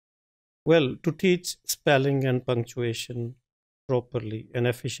Well, to teach spelling and punctuation properly and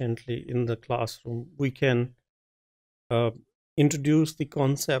efficiently in the classroom, we can uh, introduce the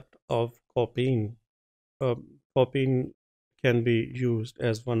concept of copying. Uh, Copying can be used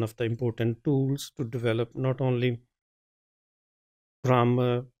as one of the important tools to develop not only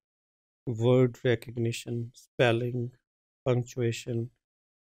grammar, word recognition, spelling, punctuation,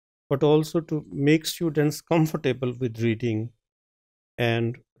 but also to make students comfortable with reading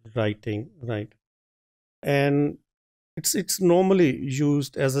and writing, right? And it's normally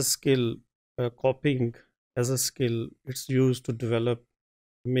used as a skill, copying as a skill. It's used to develop,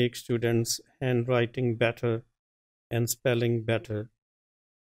 make students handwriting better and spelling better.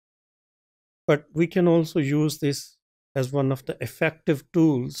 But we can also use this as one of the effective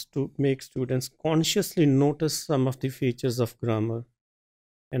tools to make students consciously notice some of the features of grammar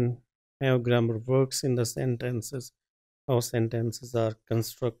and how grammar works in the sentences, how sentences are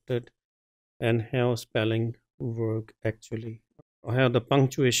constructed, and how spelling work actually, how the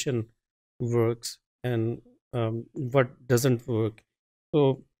punctuation works, and what doesn't work.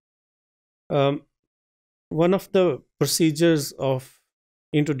 So um, one of the procedures of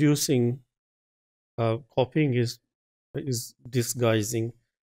introducing copying is disguising.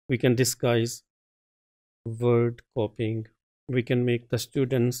 We can disguise word copying. We can make the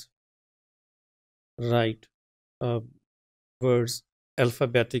students write uh, words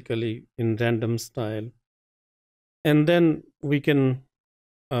alphabetically in random style, and then we can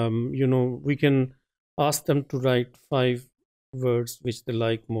we can ask them to write 5 words which they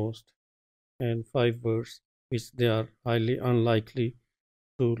like most, and 5 words which they are highly unlikely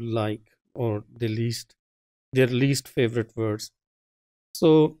to like, or their least favorite words.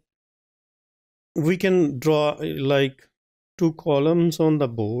 So we can draw like 2 columns on the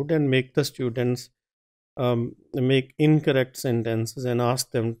board and make the students make incorrect sentences and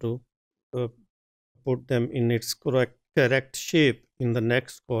ask them to uh, put them in its correct shape in the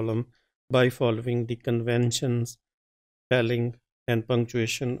next column by following the conventions, spelling, and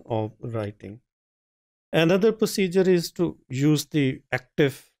punctuation of writing. Another procedure is to use the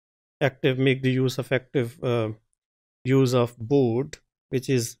make the use of active use of board, which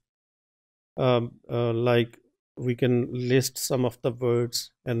is like we can list some of the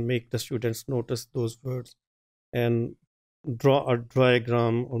words and make the students notice those words and draw a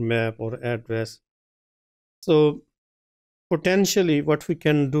diagram or map or address. So potentially what we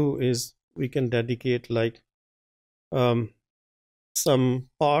can do is we can dedicate like um, some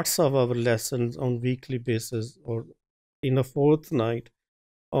parts of our lessons on weekly basis or in a fortnight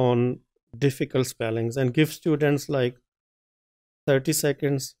on difficult spellings and give students like 30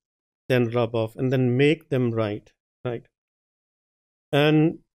 seconds, then rub off and then make them write, right?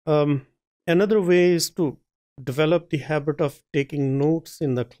 And another way is to develop the habit of taking notes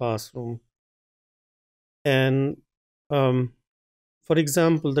in the classroom. And um, for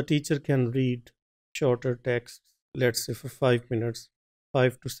example, the teacher can read shorter texts, let's say for 5 minutes,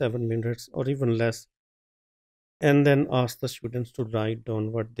 5 to 7 minutes, or even less, and then ask the students to write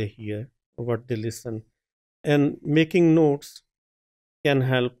down what they hear or what they listen. And making notes can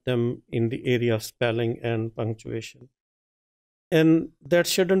help them in the area of spelling and punctuation. And that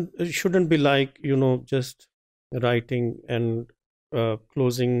shouldn't be like just writing and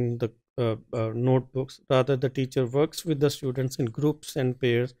closing the notebooks. Rather, the teacher works with the students in groups and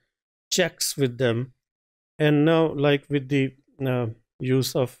pairs, checks with them. And now, like with the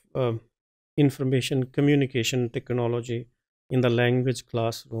use of information communication technology in the language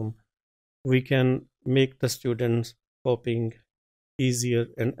classroom, we can make the students copying easier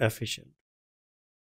and efficient.